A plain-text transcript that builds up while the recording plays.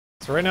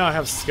So right now I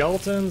have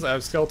skeletons, I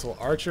have skeletal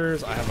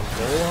archers, I have a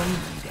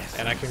golem,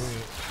 and I can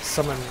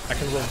summon, I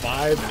can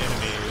revive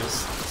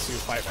enemies to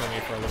fight for me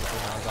for a limited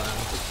amount of time.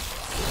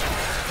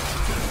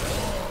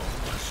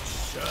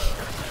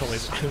 Holy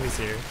enemies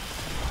here.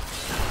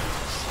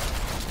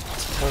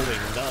 Holy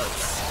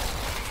nuts.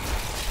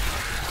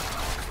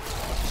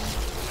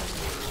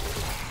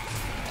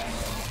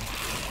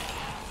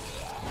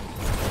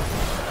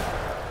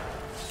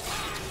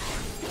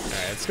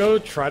 Alright, let's go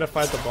try to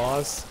fight the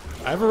boss.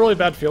 I have a really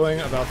bad feeling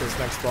about this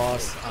next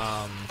boss,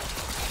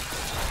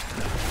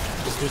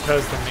 just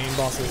because the main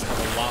bosses have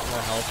a lot more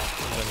health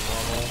than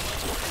normal,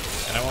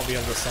 and I won't be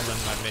able to summon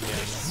my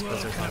minions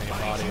because there's not any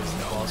bodies in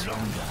the boss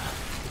room.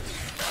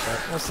 But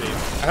we'll see.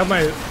 I have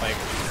my like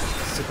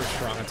super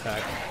strong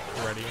attack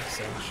ready,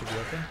 so it should be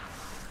okay.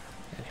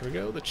 And here we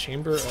go, the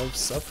Chamber of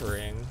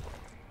Suffering.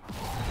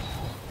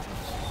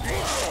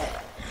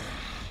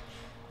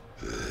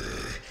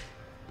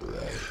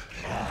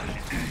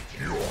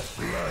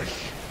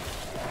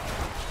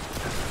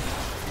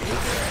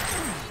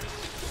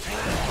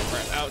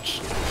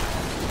 Ouch.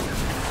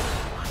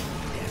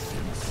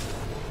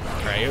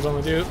 Alright, here's what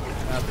I'm gonna do.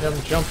 Have him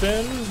jump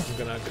in. I'm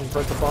gonna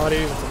convert the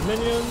bodies into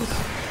minions.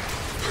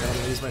 I'm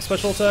gonna use my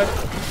special attack.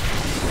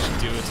 Should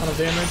do a ton of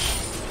damage.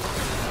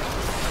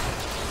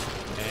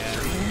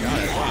 And got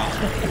it.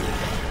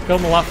 Wow.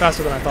 Killed him a lot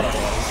faster than I thought I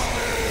was.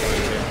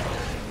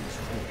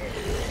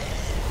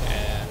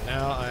 And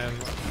now I'm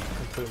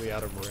completely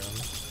out of room.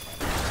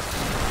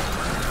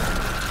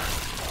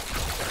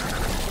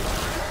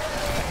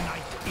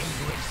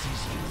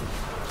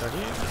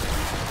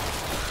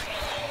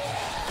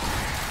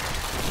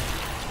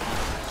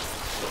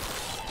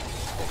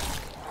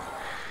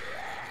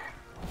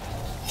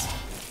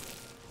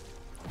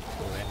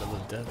 Land of the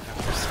Dead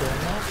after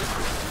scaling off.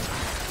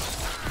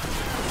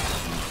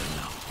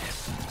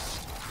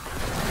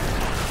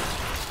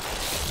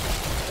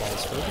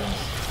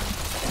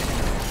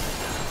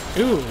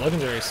 Ooh,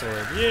 legendary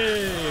sword.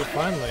 Yay,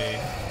 finally.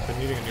 Been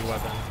needing a new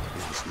weapon.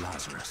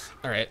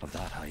 Alright. Of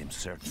that I am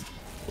certain.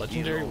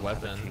 Legendary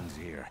weapon. King's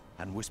ear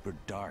and whispered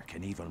dark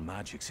and evil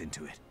magics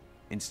into it,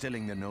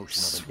 instilling the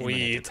notion of an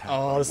Sweet.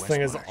 Oh, this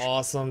thing is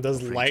awesome. Does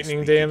Afraid to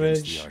lightning speak against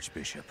damage. the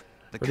Archbishop.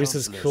 The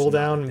Reduces councillors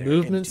cooldown, nodded their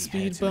movement empty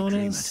speed heads in bonus.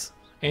 agreement.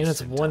 And it's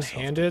Sent us off to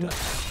one-handed. battle.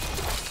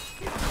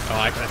 Oh,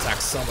 I can attack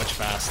so much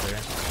faster.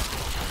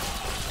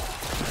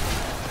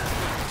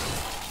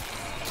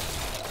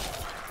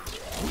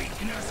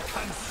 Weakness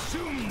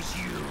consumes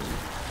you.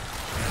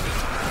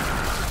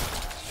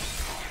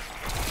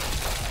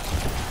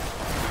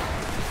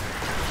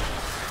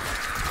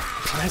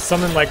 I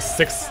summoned like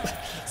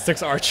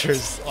six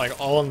archers, like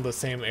all in the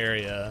same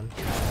area.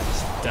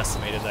 Just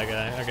decimated that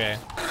guy. Okay.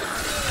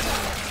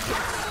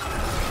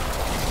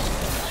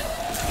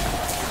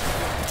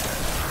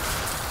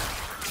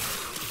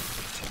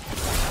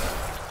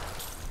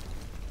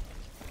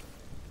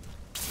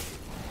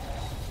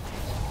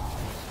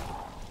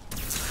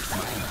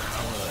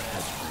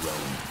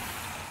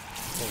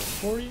 Level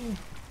 40.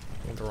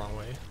 Went the wrong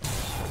way.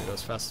 We'll go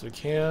as fast as we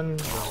can. I'm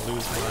gonna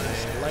lose my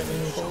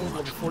lightning bolt,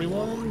 level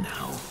 41.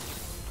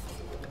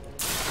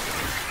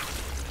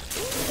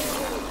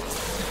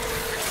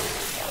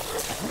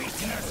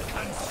 Weakness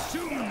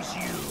consumes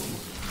you.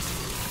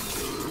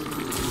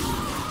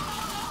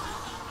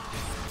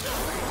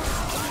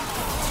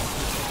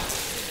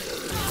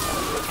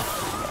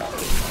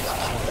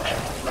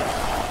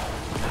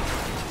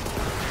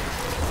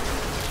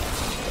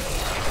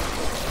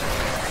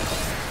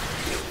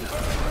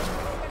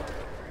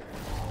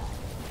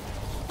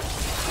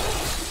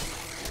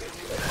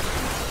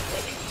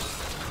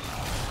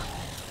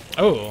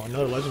 Oh,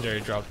 another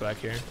legendary dropped back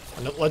here.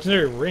 A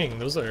legendary ring.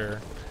 Those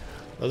are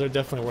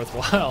definitely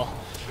worthwhile.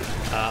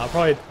 I'll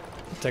probably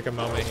take a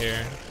moment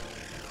here.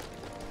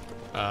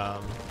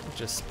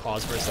 Just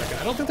pause for a second.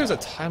 I don't think there's a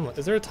time limit.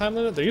 Is there a time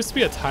limit? There used to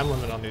be a time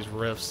limit on these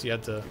rifts. You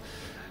had to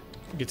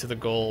get to the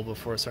goal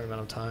before a certain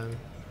amount of time.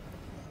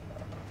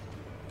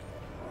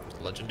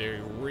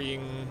 Legendary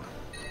ring.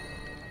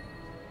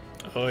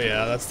 Oh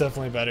yeah, that's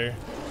definitely better.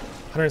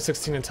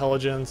 116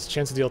 intelligence,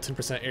 chance to deal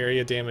 10%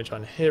 area damage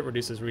on hit,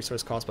 reduces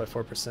resource cost by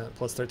 4%,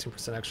 plus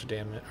 13% extra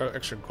damage or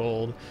extra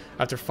gold.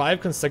 After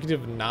 5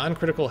 consecutive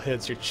non-critical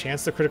hits, your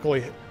chance to critical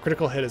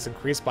hit is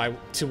increased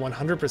to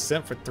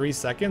 100% for 3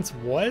 seconds.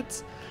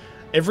 What?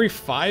 Every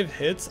 5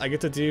 hits, I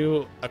get to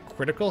do a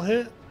critical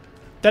hit?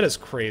 That is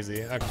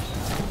crazy. Okay.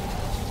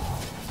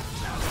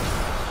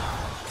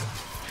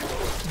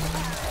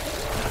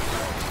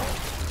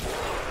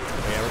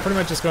 Yeah, we're pretty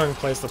much just going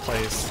place to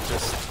place,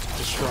 just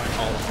destroying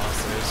all the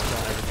monsters,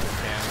 killing everything we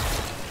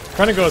can.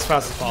 Trying to go as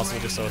fast as possible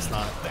just so it's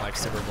not like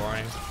super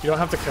boring. You don't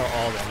have to kill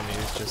all the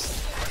enemies,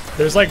 just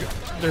there's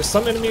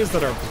some enemies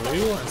that are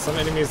blue and some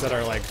enemies that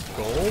are like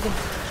gold.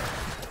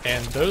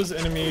 And those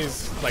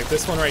enemies, like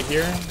this one right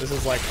here, this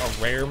is like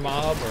a rare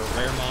mob or a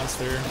rare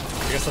monster.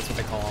 I guess that's what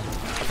they call them.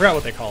 I forgot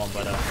what they call them,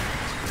 but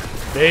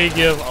they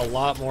give a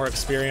lot more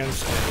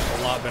experience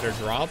and a lot better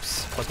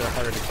drops, but they're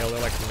harder to kill.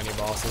 They're like the mini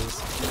bosses.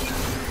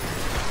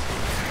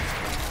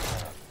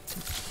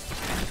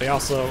 they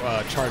also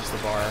charge the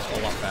bar a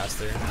lot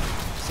faster.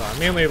 So I'm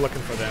mainly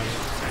looking for them.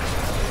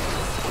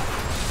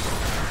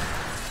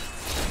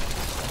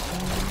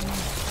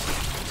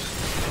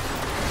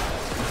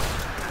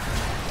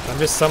 I'm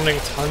just summoning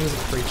tons of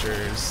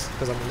creatures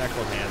because I'm a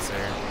Necromancer.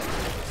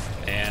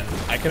 And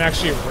I can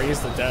actually raise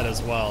the dead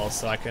as well,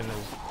 so I can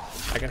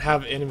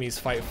have enemies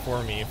fight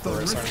for me for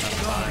a certain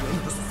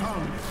amount of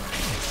time.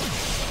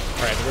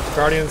 Alright, the Rift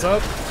Guardian's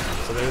up,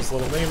 so there's a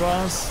little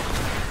mini-boss.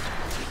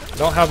 I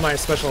don't have my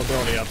special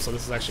ability up, so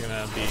this is actually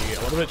going to be a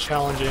little bit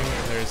challenging.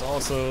 And there's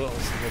also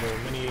some little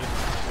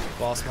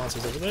mini-boss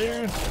monsters over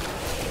there.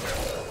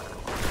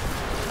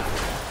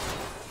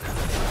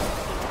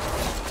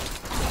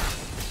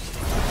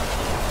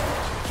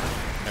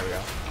 There we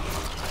go.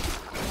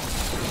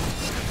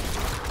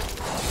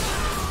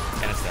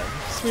 And it's dead.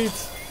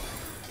 Sweet.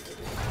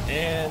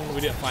 And we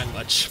didn't find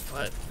much,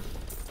 but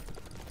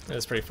it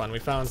was pretty fun. We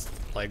found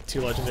like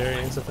 2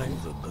 legendaries, I think.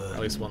 Or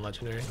at least 1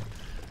 legendary.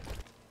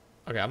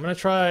 Okay, I'm gonna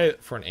try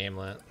for an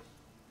aimlet.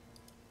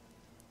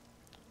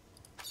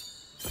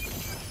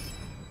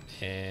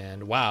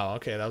 And wow,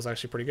 okay, that was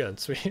actually pretty good.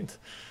 Sweet.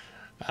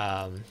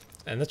 And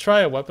let's try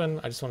a weapon.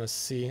 I just want to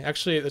see.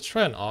 Actually, let's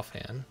try an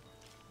offhand.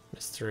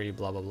 Mystery,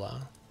 blah blah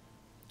blah.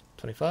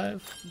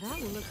 25. That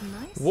will look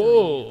nice.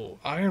 Whoa,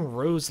 Iron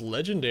Rose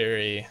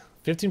legendary.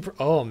 15.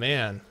 Oh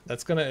man,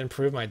 that's gonna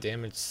improve my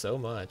damage so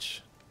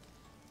much.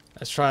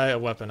 Let's try a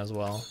weapon as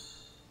well.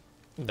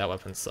 That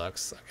weapon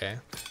sucks. Okay,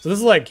 so this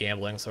is like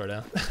gambling, sort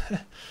of.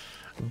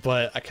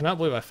 But I cannot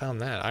believe I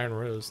found that Iron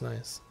Rose.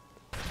 Nice.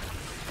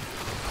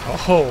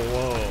 Oh,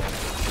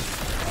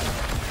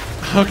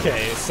 whoa.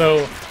 Okay,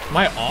 so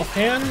my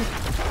offhand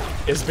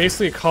is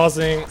basically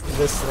causing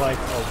this like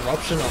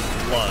eruption of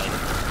blood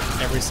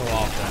every so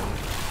often.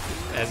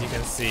 As you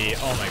can see,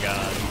 oh my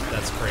god,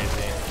 that's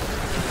crazy.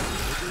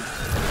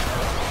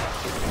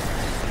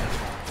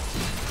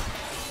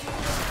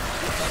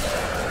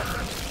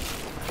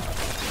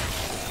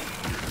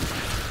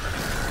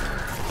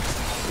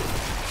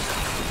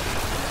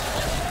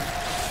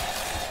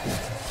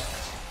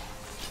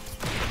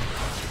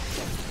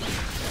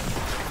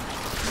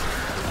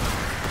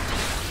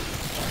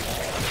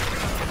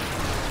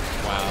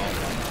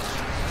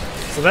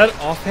 So that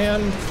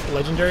offhand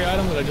legendary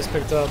item that I just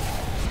picked up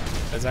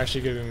is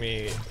actually giving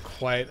me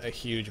quite a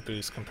huge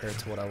boost compared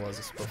to what I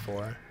was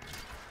before.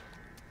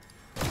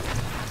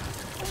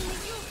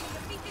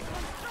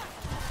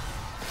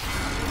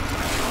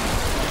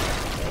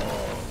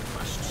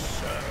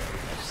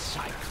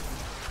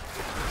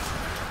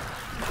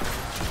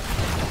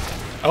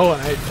 Oh,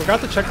 and I forgot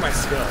to check my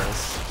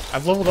skills.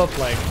 I've leveled up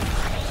like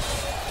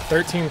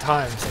 13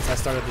 times since I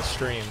started the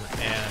stream,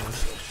 and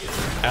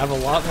I have a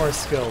lot more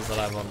skills that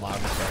I've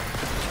unlocked, but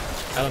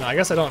I don't know, I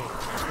guess I don't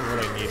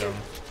really need them.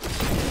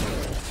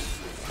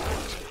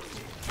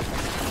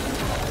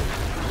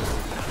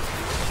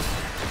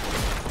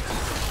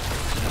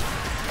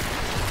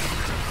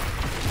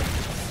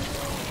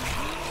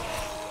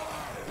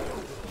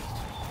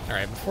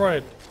 Alright, before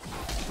I...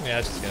 yeah,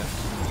 let's just get it.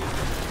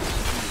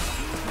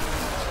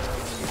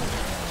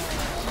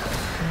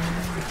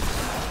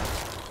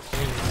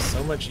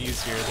 So much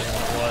easier than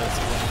it was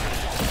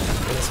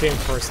when this game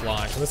first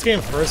launched. When this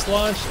game first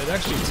launched, it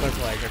actually took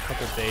like a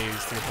couple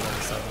days to get to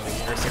level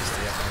 70 or 60, I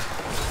think.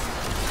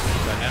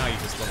 But now you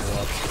just level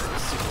up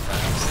super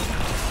fast.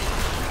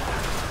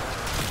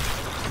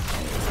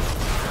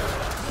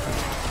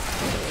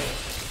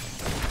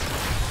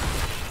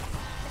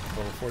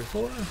 Level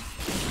 44.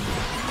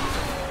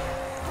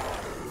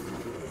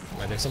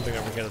 Right, there's something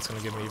over here that's going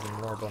to give me even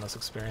more bonus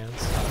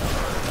experience.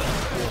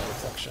 Field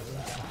reflection.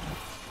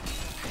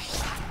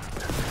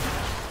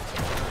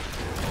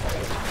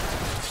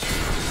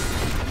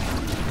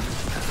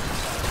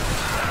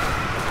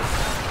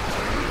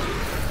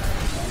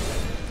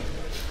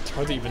 It's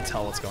hard to even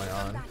tell what's going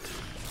on.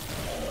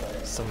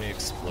 So many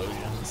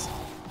explosions.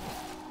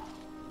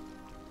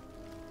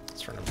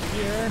 Let's turn over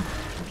here.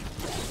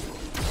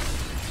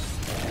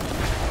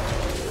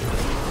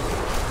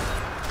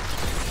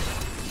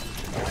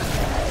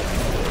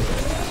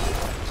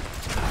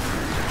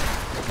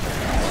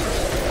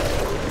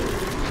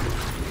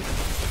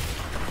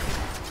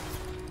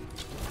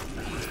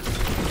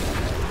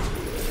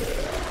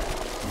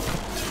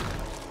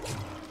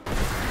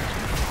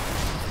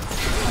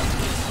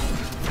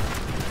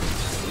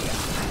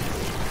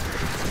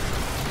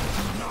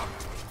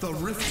 The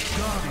Rift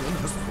Guardian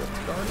has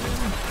Rift Guardian.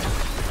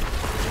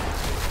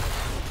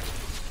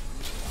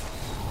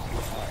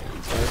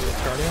 There's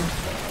Rift Guardian.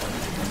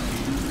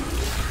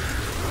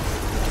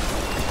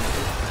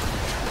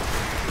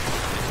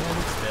 And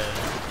it's dead.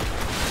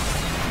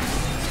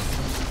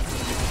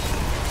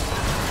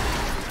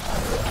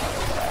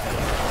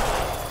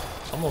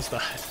 Almost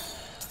died.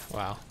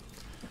 Wow.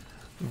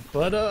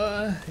 But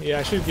yeah,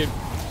 I should go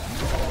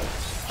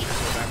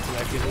back to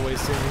that giveaway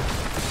soon.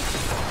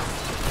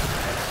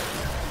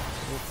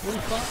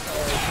 45,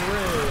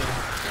 hooray!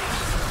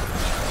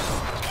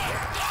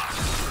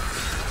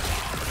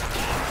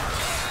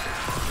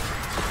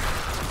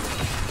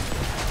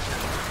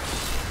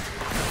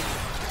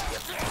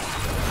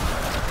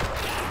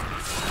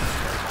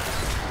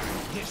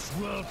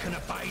 can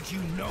abide you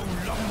no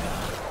longer.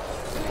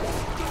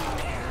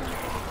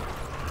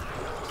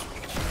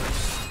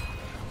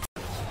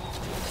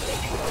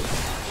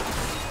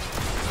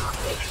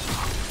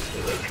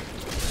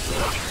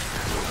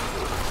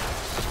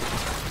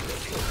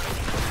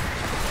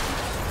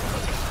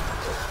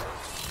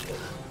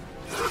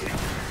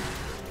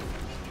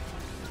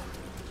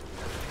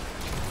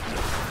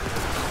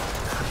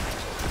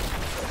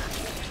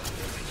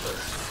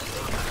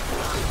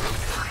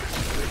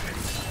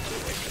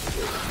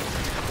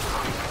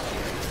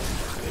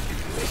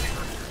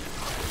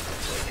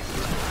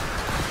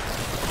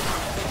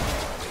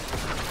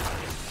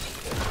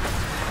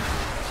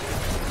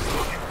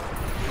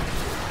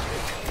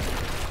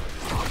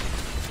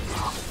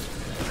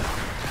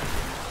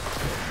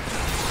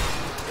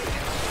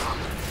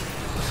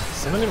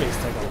 Some enemies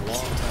take a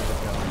long time to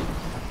kill.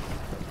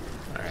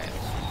 Alright.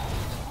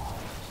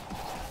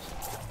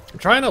 I'm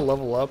trying to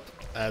level up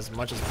as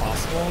much as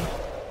possible.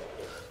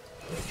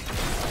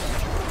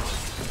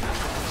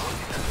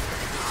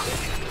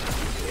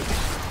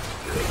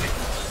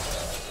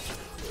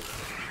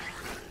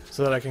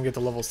 So that I can get to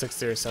level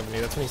 60 or 70.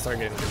 That's when you start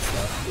getting good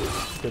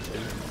stuff. Good food.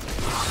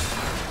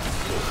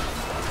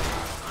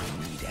 I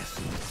need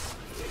essence.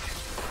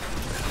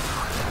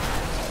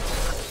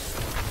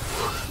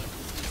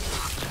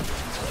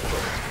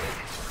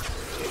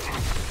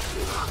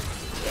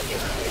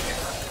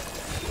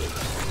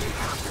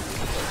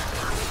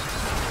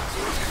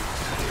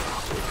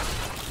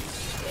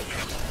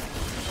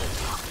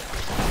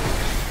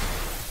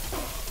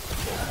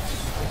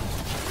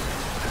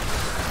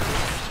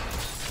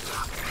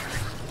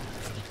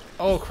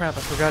 Oh crap, I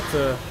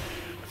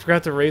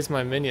forgot to raise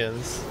my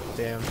minions.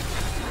 Damn.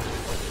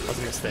 That was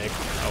a mistake.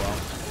 Oh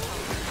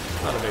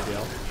well. Not a big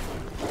deal.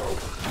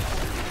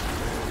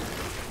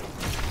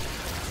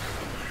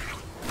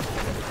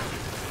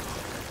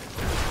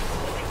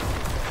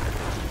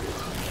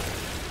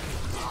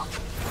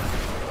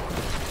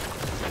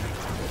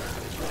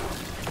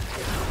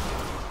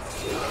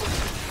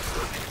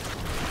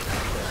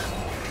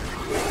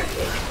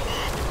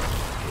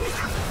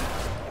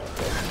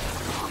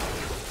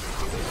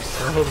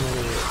 So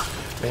many.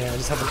 Man, I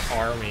just have an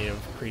army of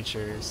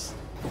creatures.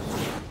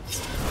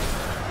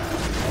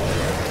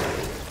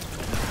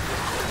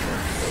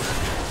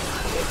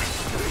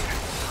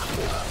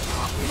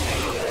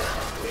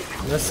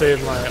 I'm gonna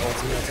save my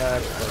ultimate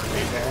attack for the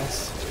main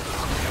boss.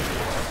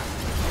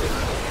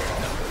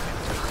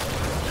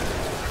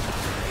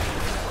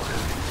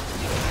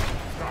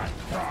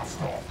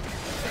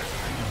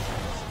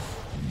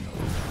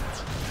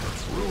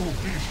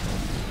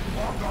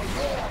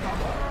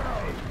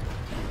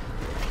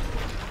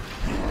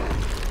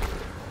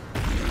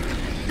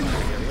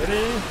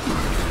 Ready?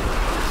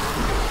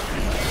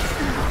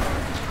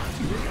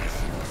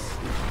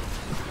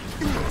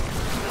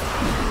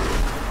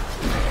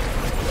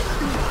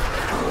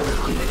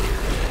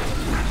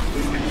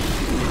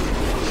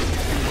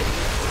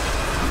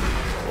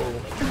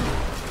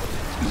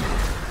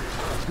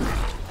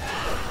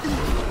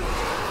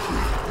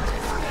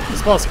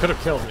 This boss could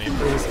have killed me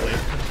pretty easily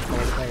if I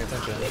wasn't paying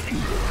attention.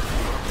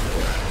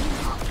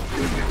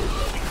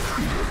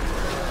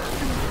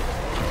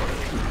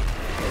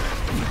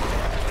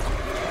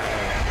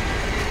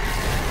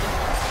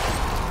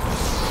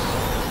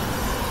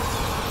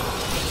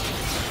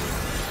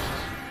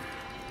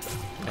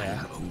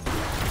 Yeah.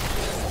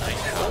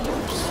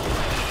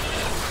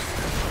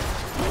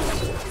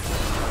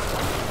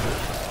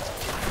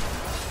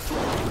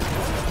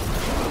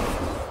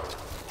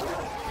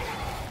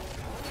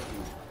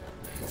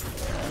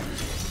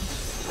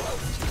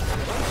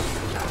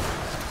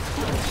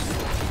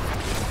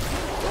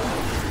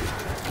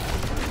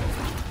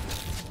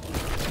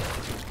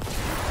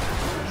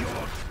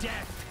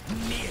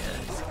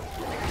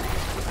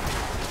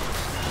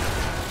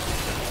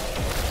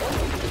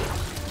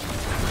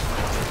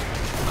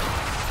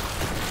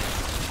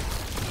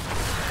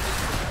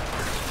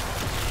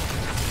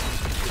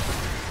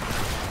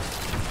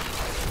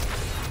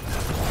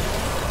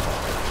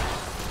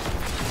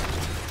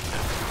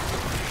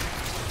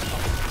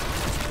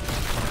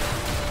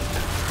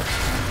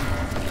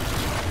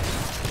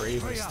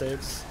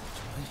 Mistakes.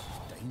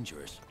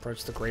 Dangerous.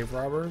 Approach the grave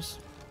robbers.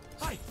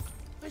 Hey,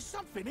 there's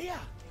something here.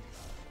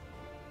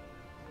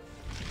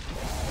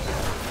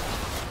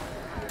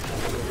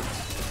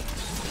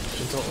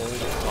 Gentle old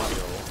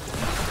Diablo.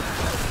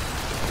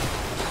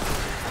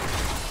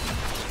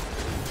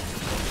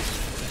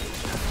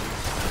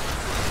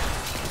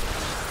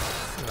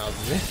 That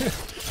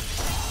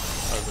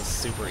was a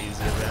super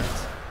easy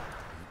event.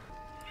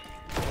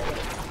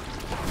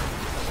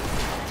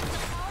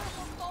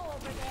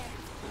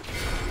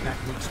 That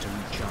needs to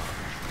recharge.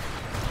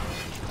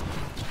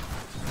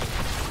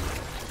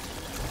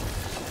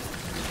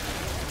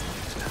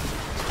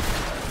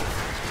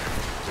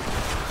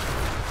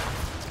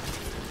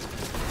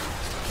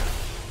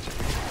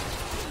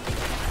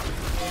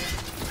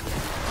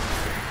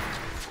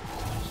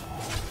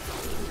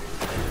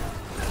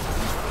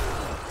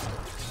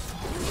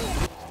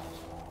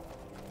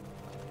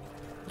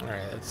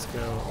 Alright. let's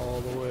go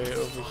all the way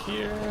over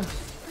here.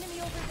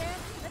 Enemy over there.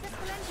 Let us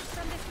cleanse it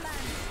from this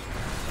land.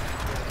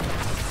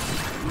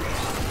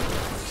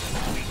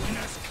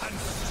 Weakness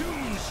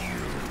consumes you.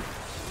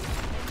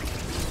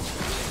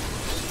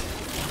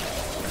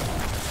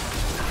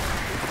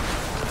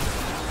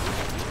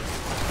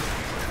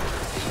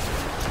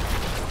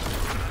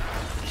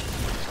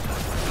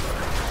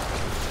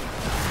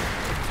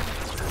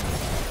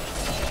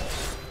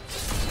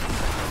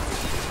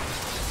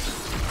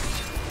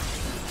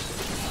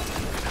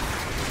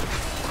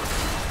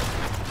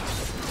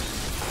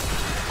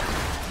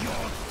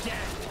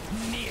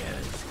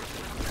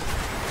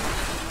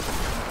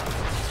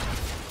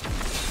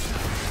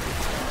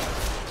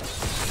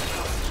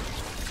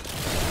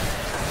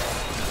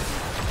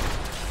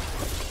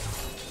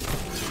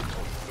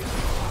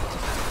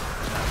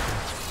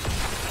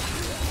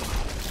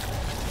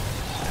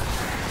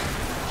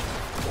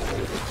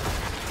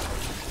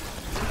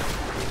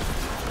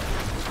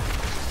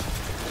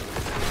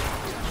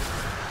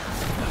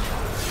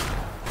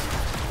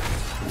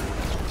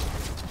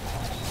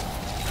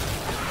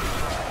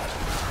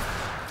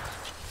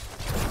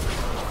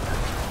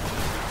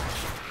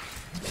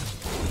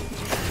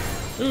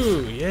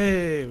 Ooh,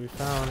 yay! We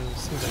found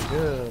something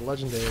good,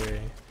 legendary.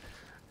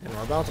 And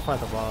we're about to fight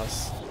the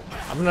boss.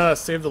 I'm gonna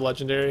save the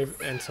legendary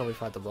until we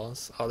fight the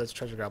boss. Oh, there's a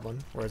treasure goblin.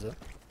 Where is it?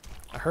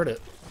 I heard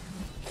it.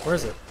 Where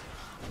is it?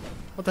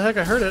 What the heck?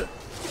 I heard it.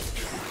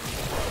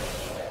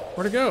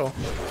 Where'd it go?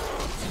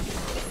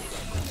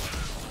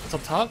 It's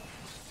up top?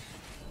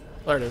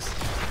 There it is.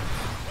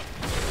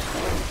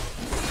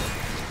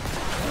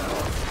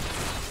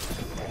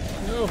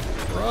 No,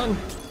 run!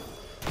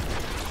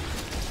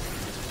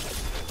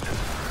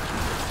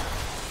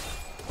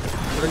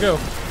 Where'd it go?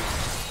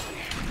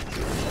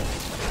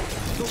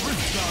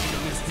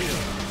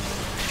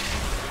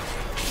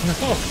 No!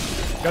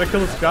 Gotta kill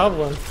this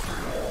goblin.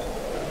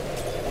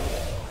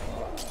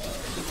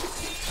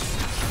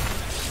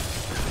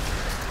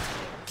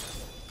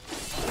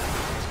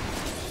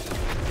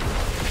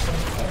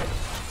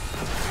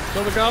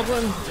 Kill the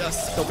goblin?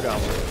 Yes, kill the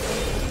goblin.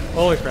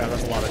 Holy crap,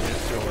 that's a lot of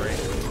jewelry.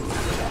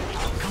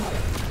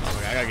 Oh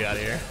my god, I gotta get out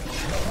of here.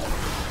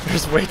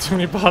 There's way too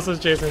many bosses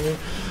chasing me.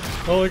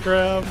 Holy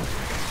crap.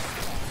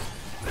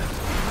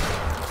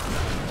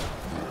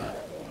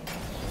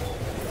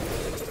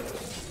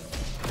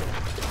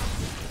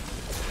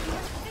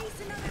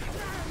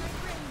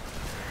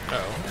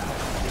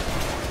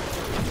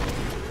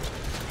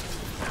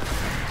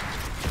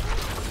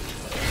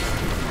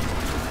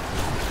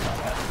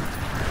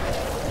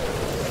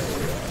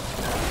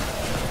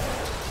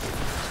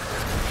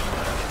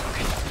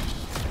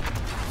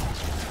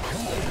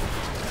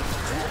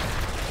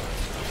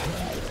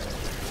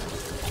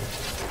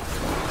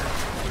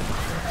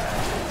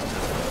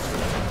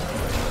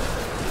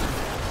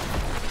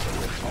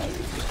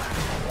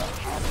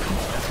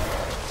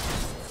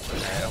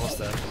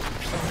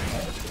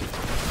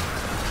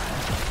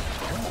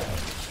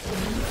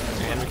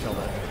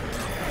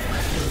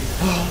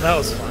 That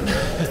was fun.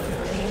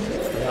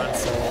 Forgotten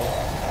soul.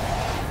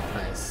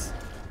 Nice.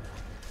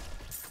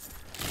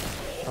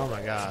 Oh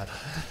my god.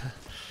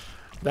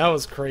 That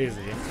was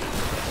crazy.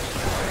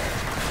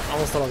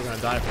 Almost thought I was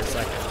gonna die for a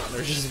second.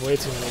 There's just way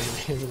too many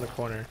enemies in the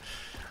corner.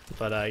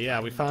 But yeah,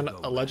 we found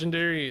a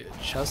legendary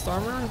chest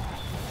armor.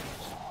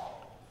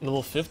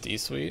 Level 50,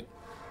 sweet.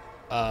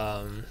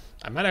 I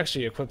might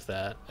actually equip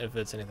that if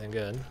it's anything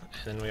good. And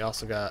then we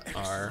also got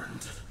our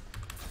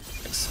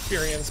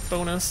experience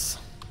bonus.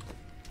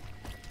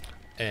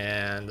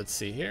 And let's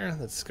see here.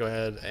 Let's go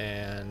ahead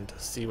and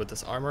see what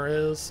this armor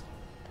is.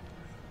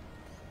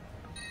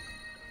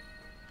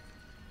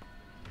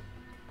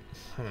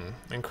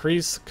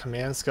 Increase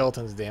command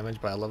skeleton's damage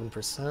by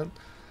 11%.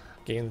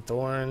 Gain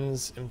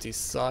thorns, empty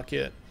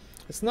socket.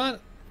 It's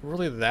not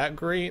really that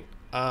great.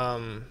 I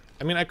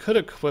mean, I could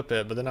equip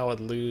it, but then I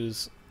would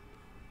lose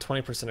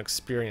 20%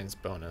 experience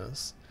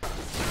bonus.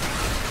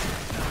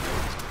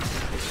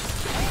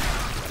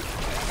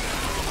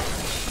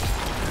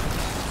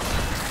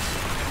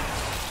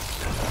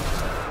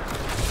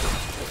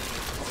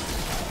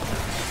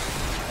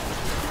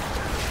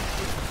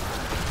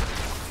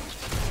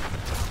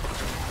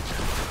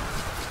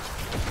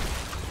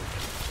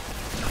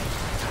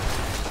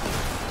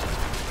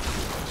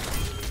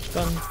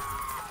 Done.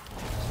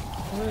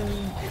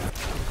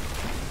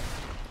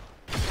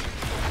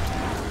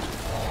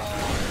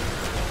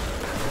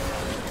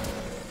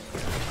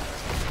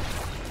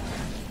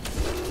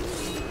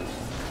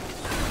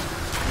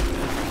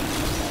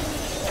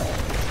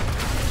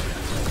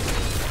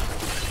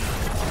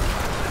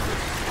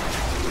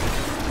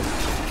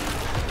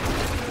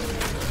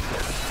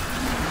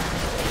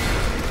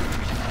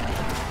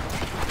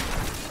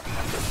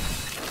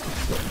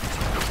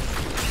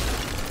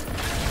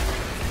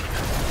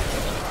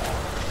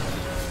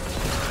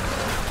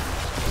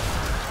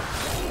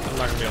 I'm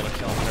not gonna be able to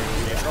kill him.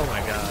 Oh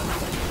my god.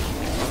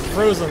 I'm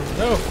frozen.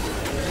 No!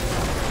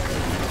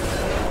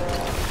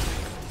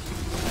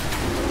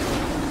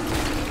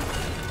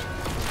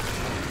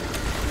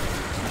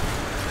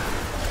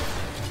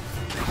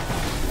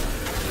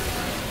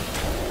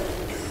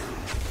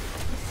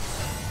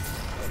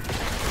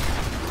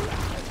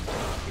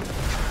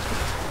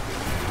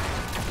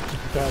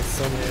 god,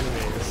 so many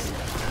enemies.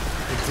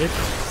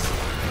 Ridiculous.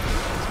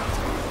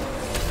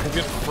 I'm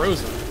getting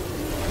frozen.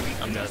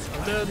 I'm dead.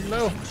 I'm dead.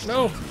 No,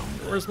 no.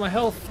 Where's my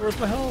health? Where's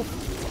my health?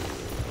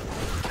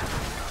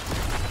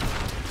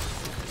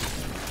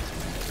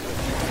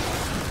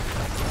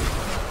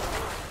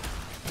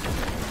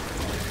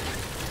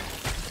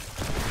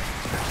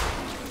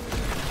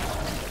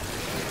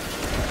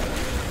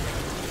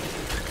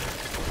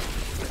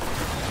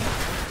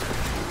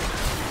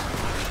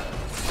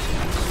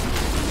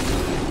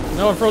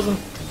 No, I'm frozen.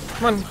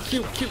 Come on,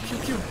 Q. I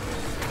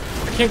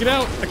can't get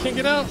out. I can't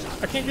get out.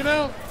 I can't get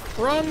out.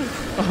 Run.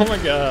 Oh my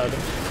god.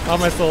 How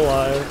am I still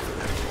alive?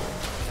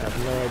 I have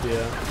no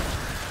idea.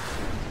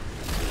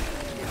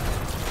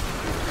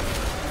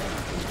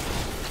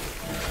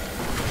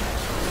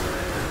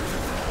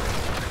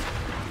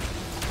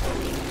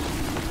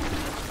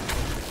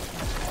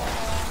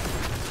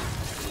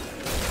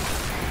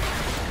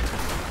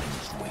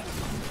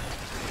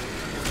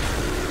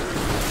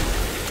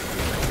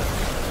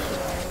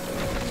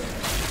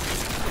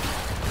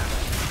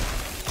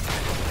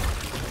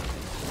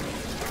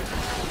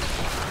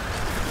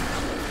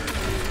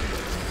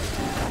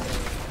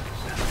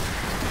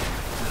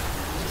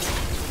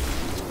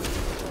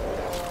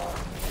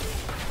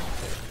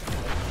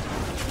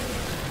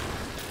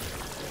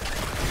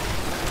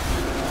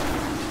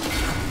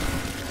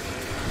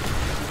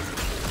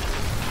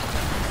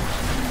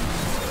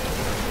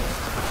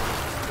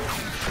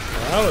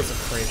 That was a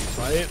crazy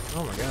fight.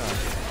 Oh my god.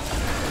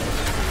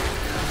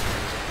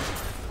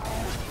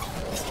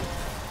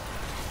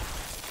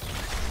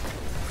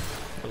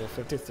 Level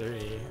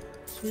 53.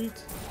 Sweet.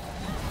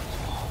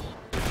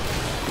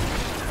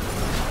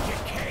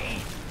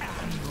 Decay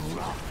and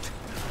rot.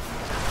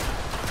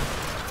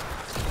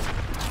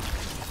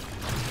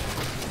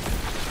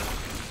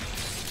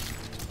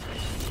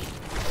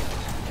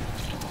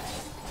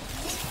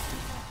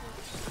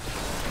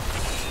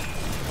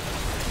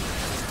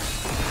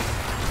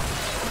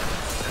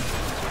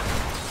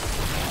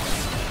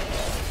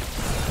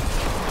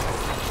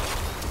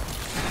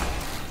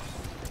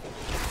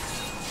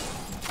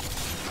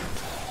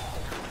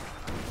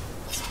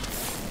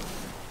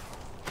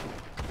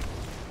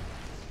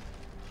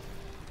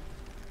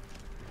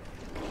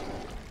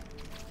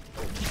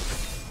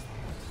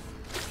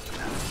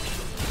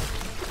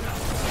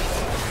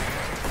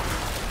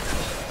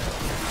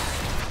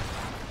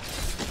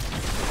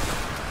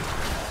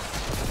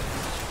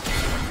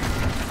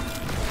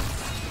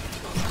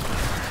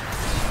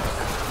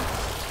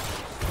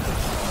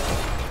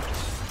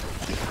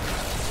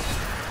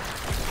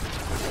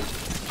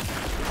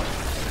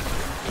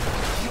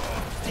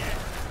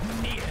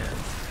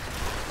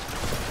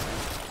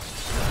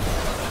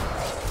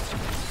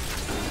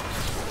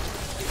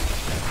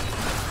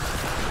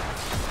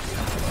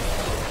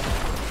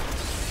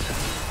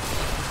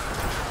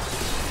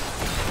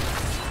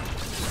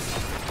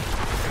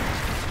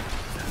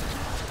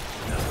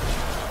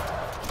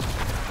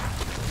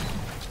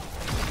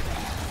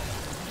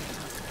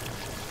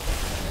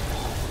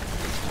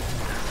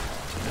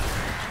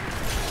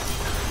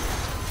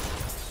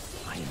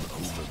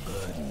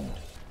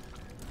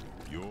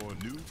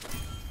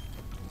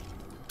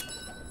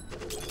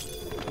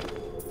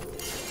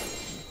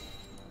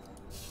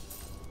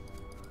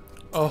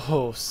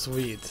 Oh,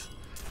 sweet.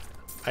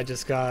 I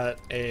just got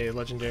a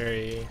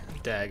legendary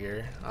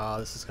dagger. Oh,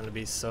 this is gonna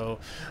be so...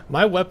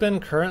 My weapon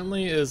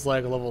currently is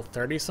like level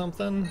 30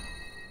 something.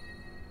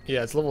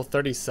 Yeah, it's level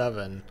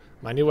 37.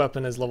 My new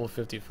weapon is level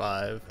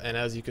 55. And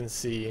as you can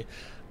see,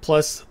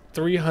 plus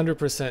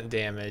 300%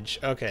 damage.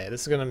 Okay,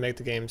 this is gonna make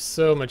the game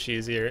so much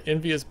easier.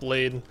 Envious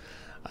Blade.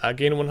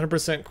 Gain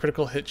 100%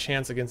 critical hit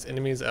chance against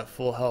enemies at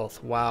full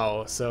health.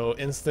 Wow, so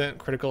instant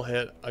critical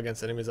hit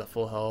against enemies at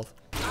full health.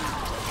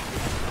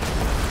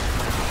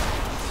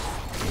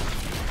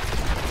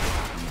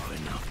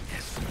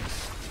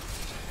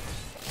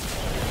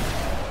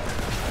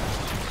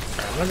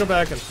 I'm gonna go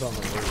back and put on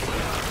the roof.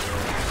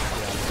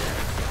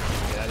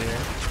 Get out of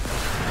here.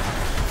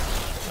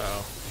 Uh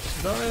oh.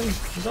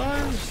 I'm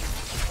dying!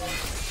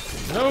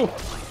 No!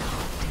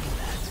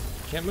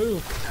 Can't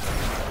move.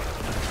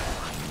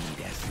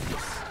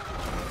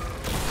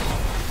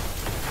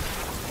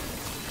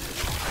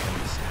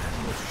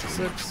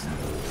 Six.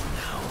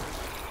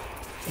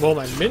 Well,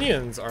 my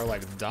minions are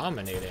like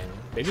dominating.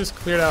 They just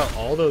cleared out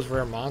all those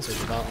rare monsters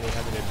without me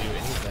having to do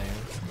anything.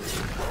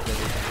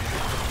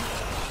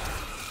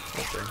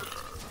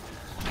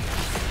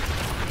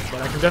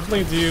 But I can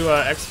definitely do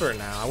expert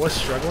now. I was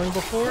struggling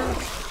before,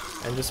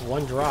 and just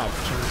one drop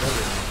changed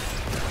everything.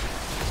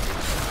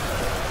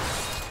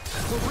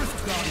 The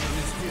Rift Guardian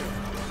is here.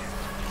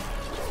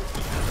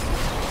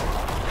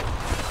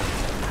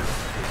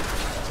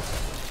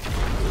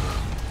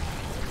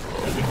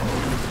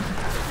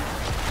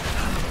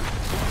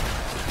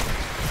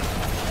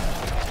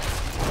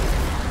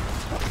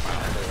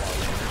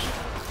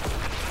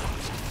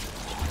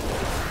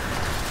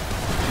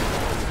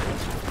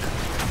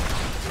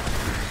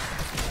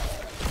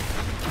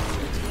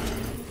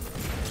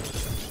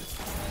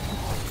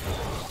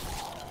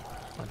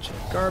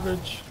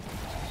 Garbage.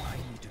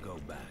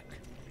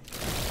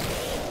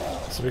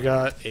 So we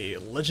got a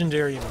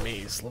legendary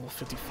mace, level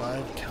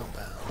 55,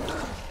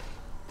 countbound.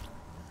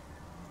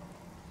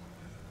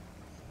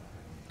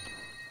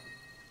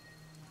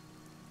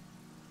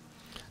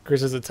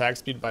 Increases attack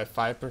speed by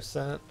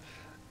 5%.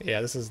 Yeah,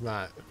 this is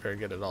not very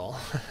good at all.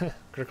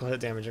 Critical hit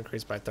damage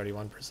increased by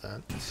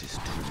 31%. This is too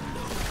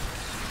low.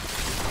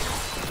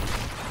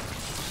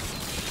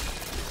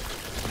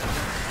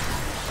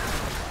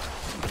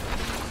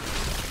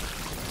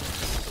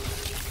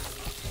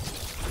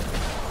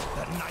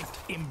 The night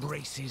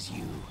embraces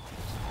you.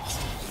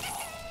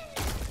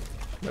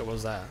 What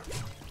was that?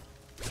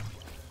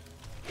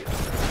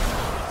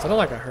 Sounded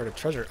like I heard a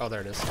treasure. Oh,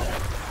 there it is.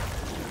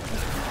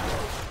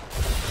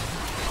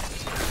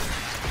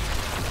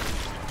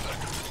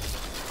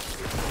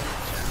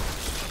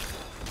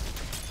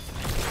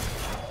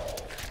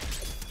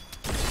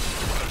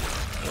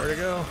 Where'd it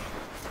go?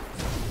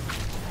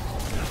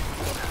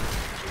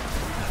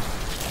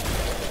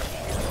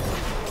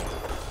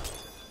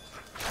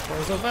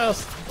 Going so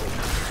fast.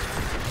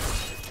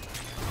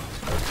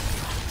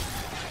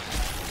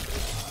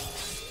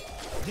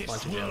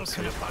 This world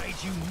can abide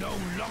you no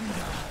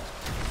longer.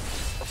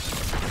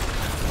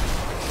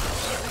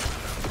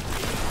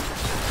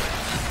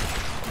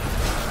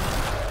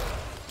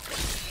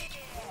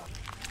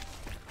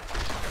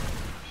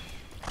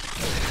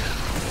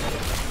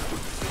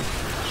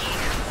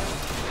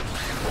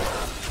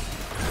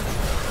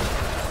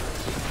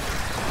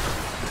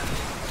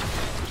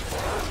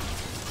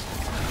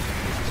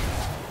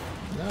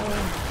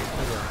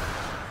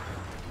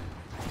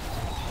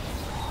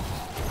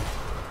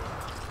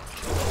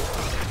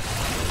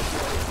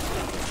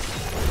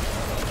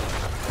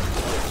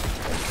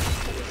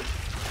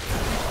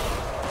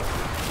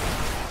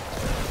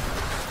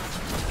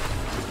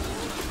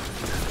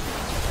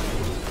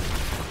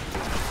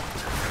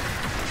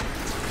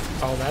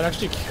 Oh, that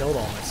actually killed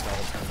all my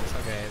skeletons.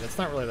 Okay, that's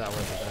not really that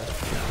worth it.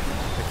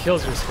 It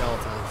kills your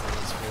skeletons, and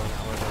it's really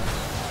not worth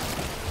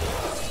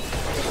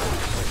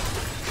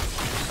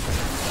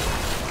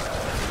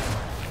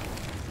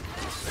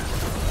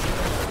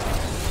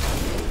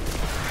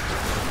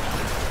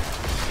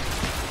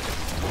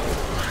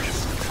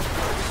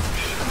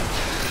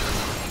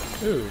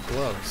it. Ooh,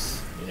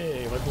 gloves.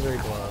 Yay, legendary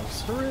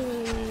gloves.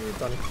 Hooray!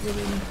 Done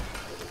killing.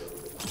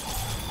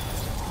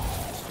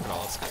 Look at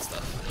all this good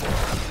stuff.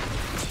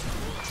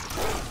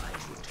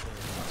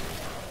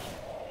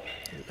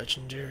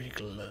 Legendary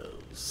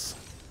gloves.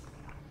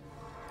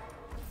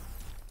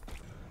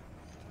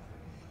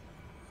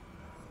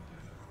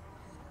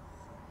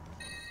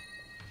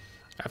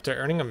 After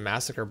earning a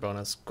massacre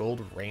bonus,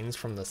 gold rains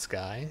from the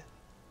sky.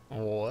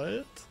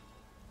 What?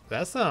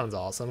 That sounds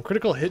awesome.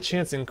 Critical hit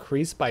chance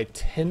increased by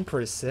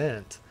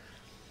 10%.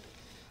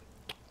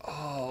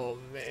 Oh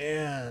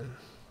man.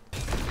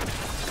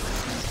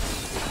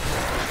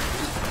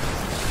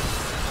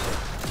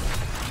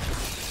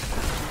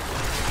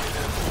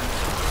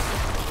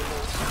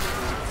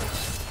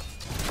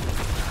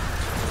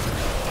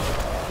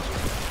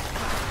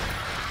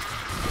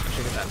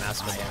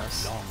 Massacre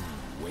bonus.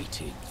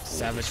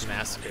 Savage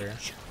Massacre.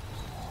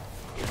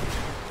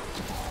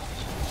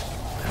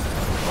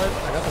 What?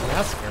 I got the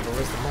massacre, but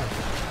where's the money?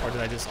 Or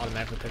did I just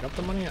automatically pick up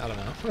the money? I don't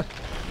know.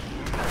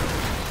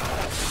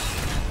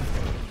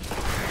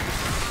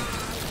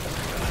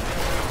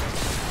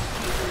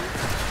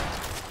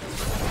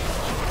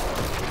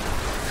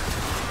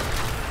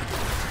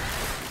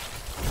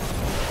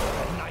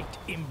 The night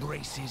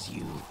embraces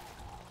you.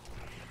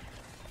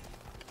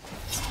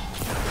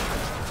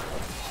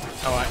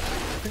 Oh, I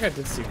think I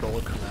did see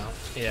gold come out.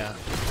 Yeah.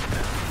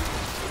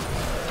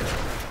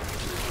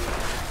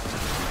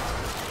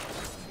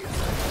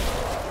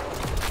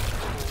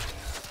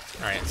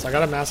 Alright, so I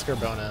got a massacre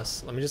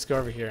bonus. Let me just go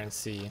over here and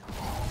see.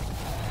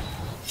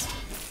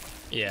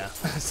 Yeah,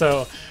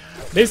 so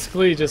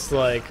basically just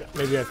like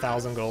maybe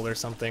 1,000 gold or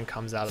something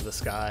comes out of the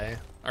sky,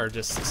 or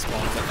just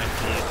spawns at my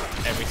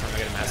feet every time I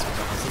get a massacre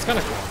bonus. It's kind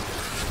of cool.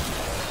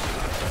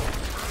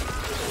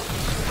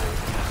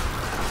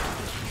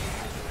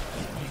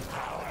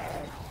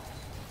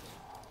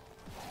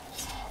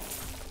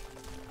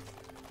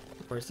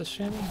 Where's the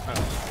shaman? Oh.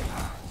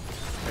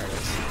 There it is.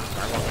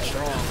 Start walking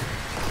strong.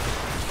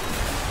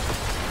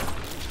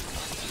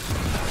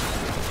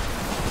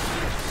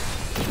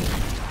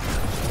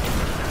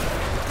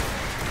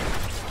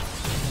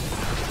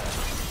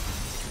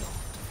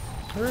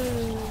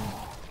 Hooray!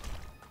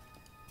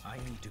 I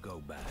need to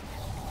go back.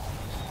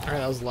 Alright,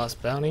 that was the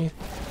last bounty.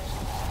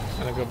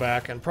 I'm gonna go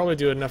back and probably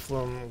do a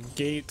Nephilim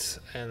gate,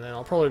 and then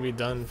I'll probably be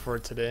done for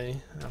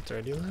today after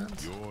I do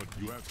that.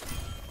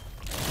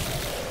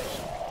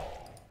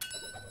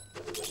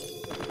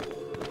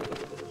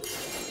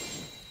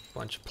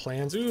 Bunch of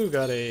plans. Ooh,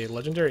 got a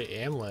legendary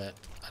amulet.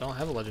 I don't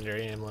have a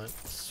legendary amulet.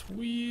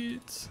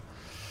 Sweet.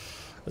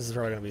 This is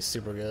probably gonna be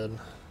super good.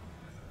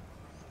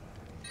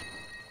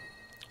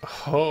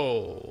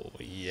 Oh,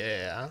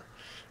 yeah.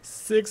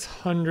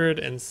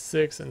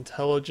 606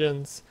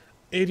 intelligence,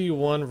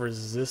 81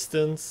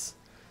 resistance,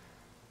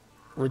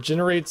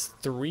 regenerates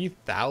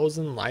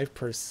 3,000 life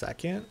per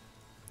second,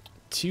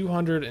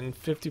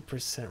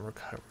 250%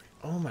 recovery.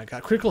 Oh my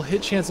god. Critical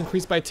hit chance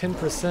increased by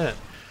 10%.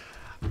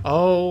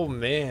 Oh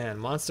man.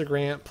 Monster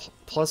Grant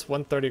plus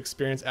 130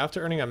 experience.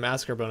 After earning a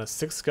massacre bonus,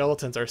 6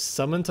 skeletons are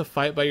summoned to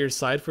fight by your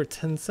side for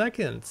 10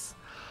 seconds.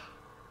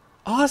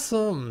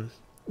 Awesome.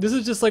 This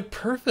is just like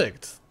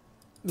perfect.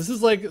 This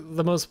is like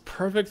the most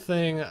perfect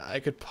thing I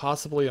could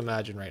possibly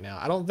imagine right now.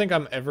 I don't think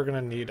I'm ever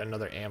going to need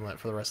another amulet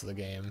for the rest of the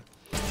game.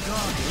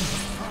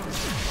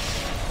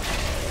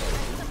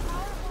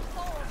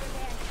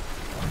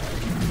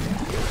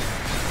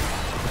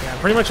 Yeah, I'm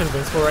pretty much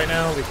invincible right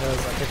now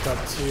because I picked up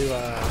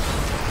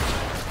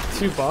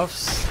two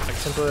buffs, like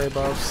temporary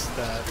buffs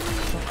that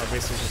are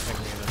basically just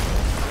making me invincible.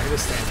 I can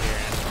just stand here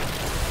and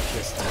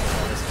just do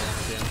this one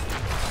again.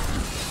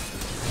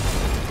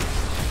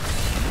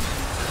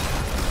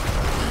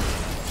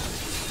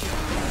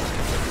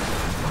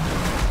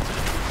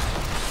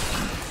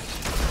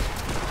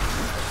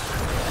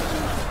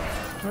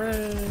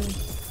 Hooray!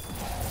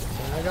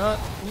 And I got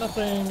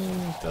nothing.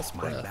 That's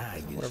breath,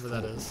 whatever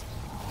that is.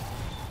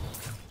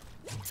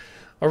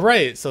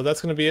 Alright, so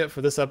that's going to be it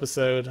for this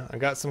episode. I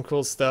got some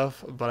cool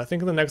stuff, but I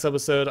think in the next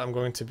episode I'm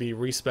going to be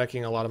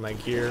respecking a lot of my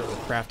gear or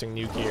crafting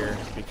new gear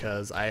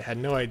because I had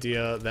no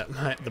idea that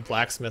the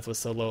blacksmith was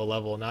so low a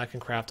level. Now I can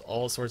craft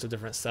all sorts of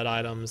different set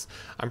items.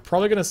 I'm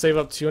probably going to save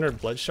up 200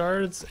 blood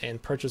shards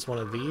and purchase one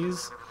of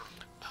these,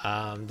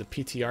 the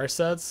PTR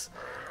sets.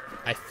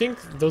 I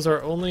think those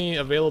are only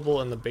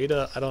available in the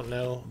beta, I don't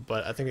know,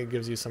 but I think it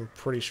gives you some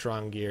pretty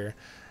strong gear.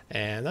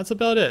 And that's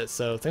about it.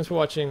 So thanks for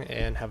watching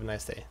and have a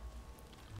nice day.